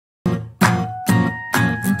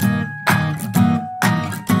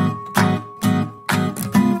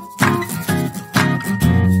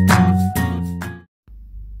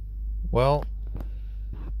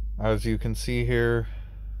As you can see here,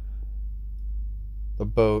 the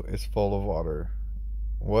boat is full of water.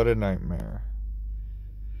 What a nightmare.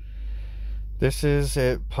 This is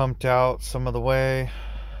it pumped out some of the way,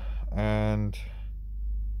 and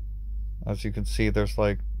as you can see, there's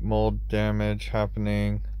like mold damage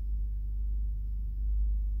happening.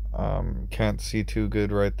 Can't see too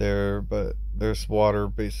good right there, but there's water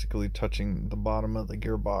basically touching the bottom of the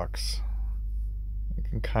gearbox. You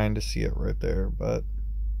can kind of see it right there, but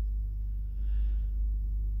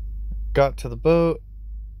got to the boat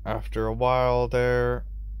after a while there,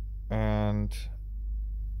 and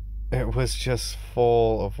it was just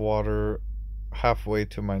full of water halfway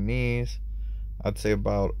to my knees. I'd say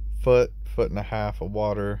about foot and a half of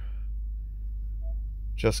water,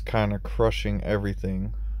 just kind of crushing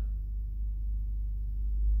everything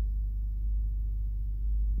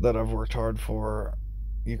that I've worked hard for.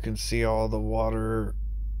 You can see all the water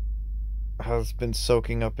has been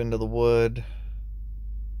soaking up into the wood.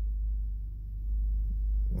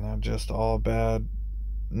 Not just all bad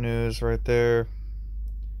news right there.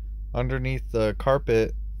 Underneath the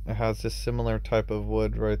carpet, it has this similar type of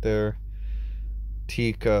wood right there.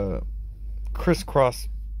 Teak crisscross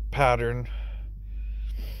pattern.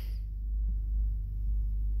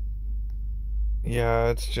 Yeah,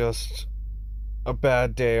 it's just a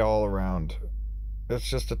bad day all around. It's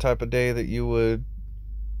just the type of day that you would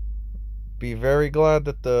be very glad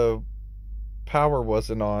that the power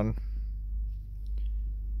wasn't on.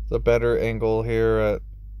 The better angle here at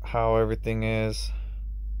how everything is.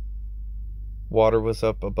 Water was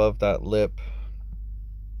up above that lip,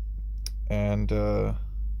 and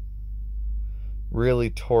really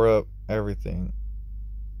tore up everything.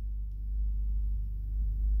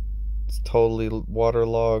 It's totally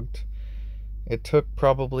waterlogged. It took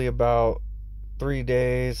probably about 3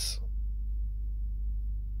 days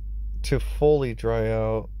to fully dry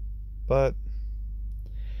out, but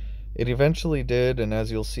it eventually did, and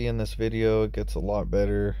as you'll see in this video, it gets a lot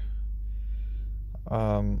better.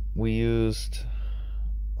 We used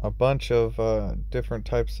a bunch of different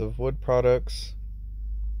types of wood products,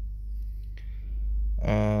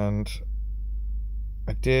 and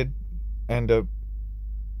I did end up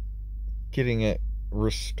getting it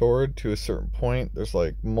restored to a certain point. There's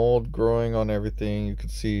like mold growing on everything. You can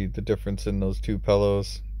see the difference in those two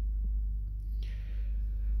pillows.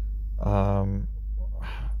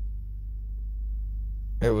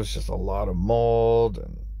 It was just a lot of mold,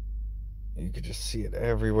 and you could just see it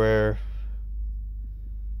everywhere,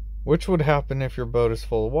 which would happen if your boat is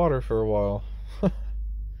full of water for a while.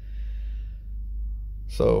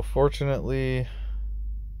 So fortunately,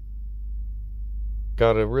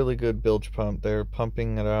 got a really good bilge pump there,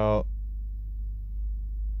 pumping it out,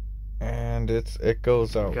 and it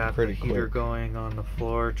goes out pretty quick. Got the heater going on the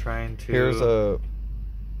floor, trying to. Here's a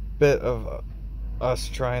bit of us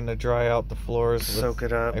trying to dry out the floors, soak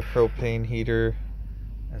it up. A propane heater.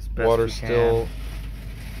 As best water still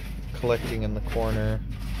collecting in the corner.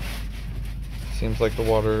 Seems like the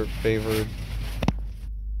water favored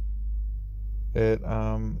it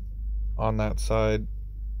on that side.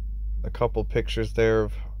 A couple pictures there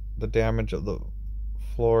of the damage of the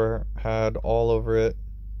floor had all over it.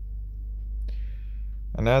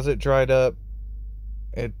 And as it dried up,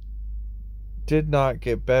 it did not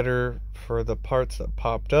get better for the parts that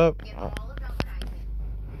popped up.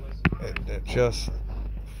 It just,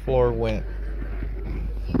 floor went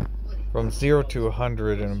from 0 to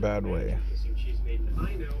 100 in a bad way.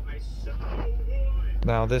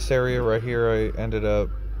 Now this area right here, I ended up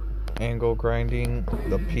angle grinding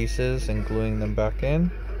the pieces and gluing them back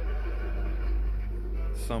in.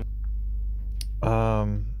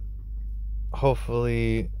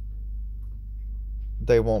 Hopefully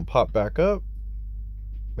they won't pop back up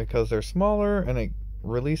because they're smaller, and it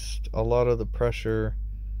released a lot of the pressure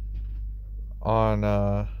on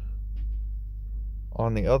the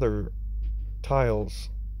other tiles.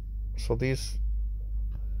 So these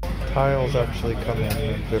tiles actually come in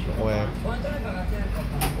a different way.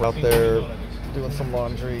 We're out there doing some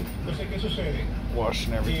laundry,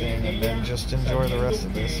 washing everything, and then just enjoy the rest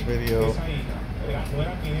of this video.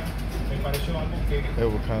 It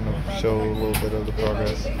will kind of show a little bit of the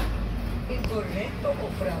progress.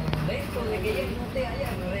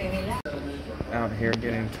 Out here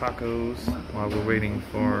getting tacos while we're waiting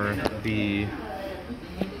for the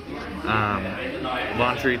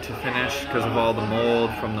laundry to finish because of all the mold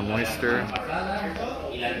from the moisture.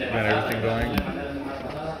 Got everything going.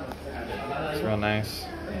 It's real nice.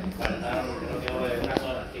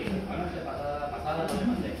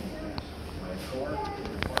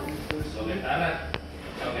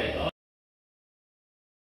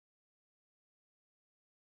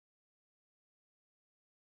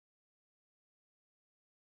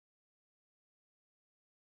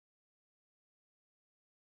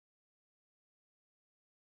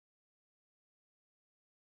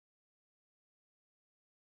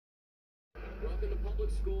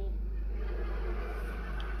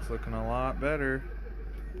 It's looking a lot better,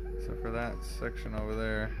 except for that section over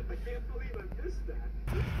there.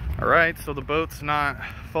 Alright, so the boat's not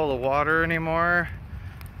full of water anymore.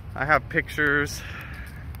 I have pictures,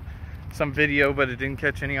 some video, but it didn't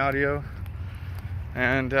catch any audio.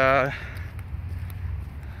 And the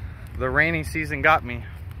rainy season got me.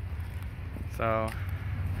 So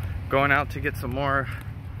going out to get some more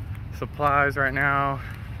supplies right now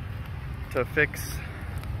to fix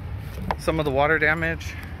some of the water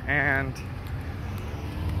damage and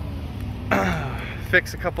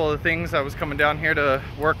fix a couple of things I was coming down here to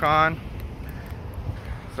work on.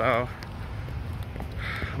 So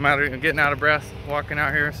I'm getting out of breath walking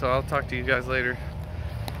out here, so I'll talk to you guys later.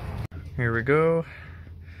 Here we go.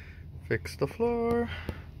 Fix the floor.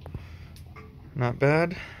 Not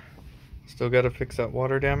bad. Still got to fix that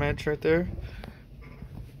water damage right there.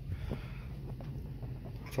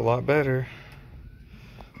 It's a lot better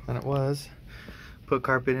than it was. Put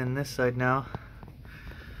carpet in this side now.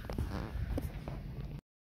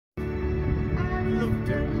 Looked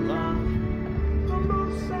at love from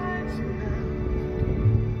both sides now,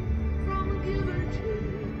 from a give and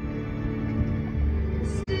take.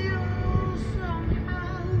 Still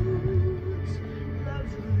somehow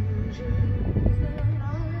love's illusions that I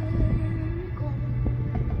call.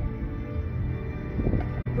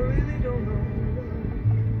 I really don't know.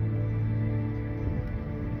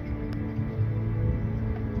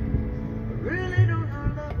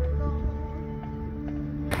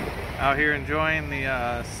 Out here enjoying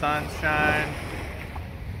the sunshine.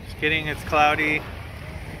 Just kidding, it's cloudy.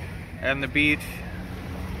 And the beach.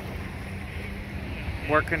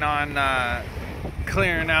 Working on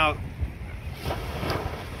clearing out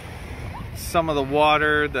some of the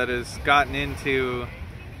water that has gotten into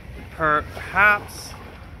perhaps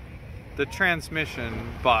the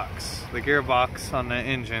transmission box, the gearbox on the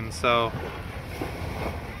engine. So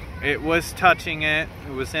it was touching it.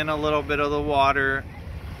 It was in a little bit of the water.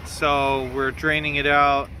 So we're draining it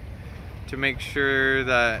out to make sure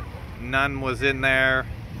that none was in there,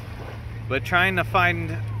 but trying to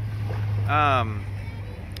find out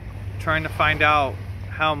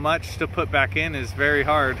how much to put back in is very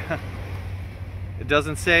hard. It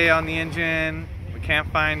doesn't say on the engine. We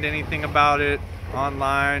can't find anything about it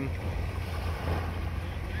online.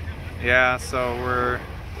 Yeah, so we're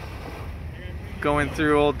going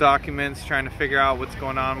through old documents trying to figure out what's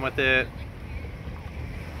going on with it.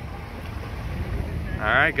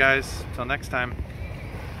 Alright guys, till next time.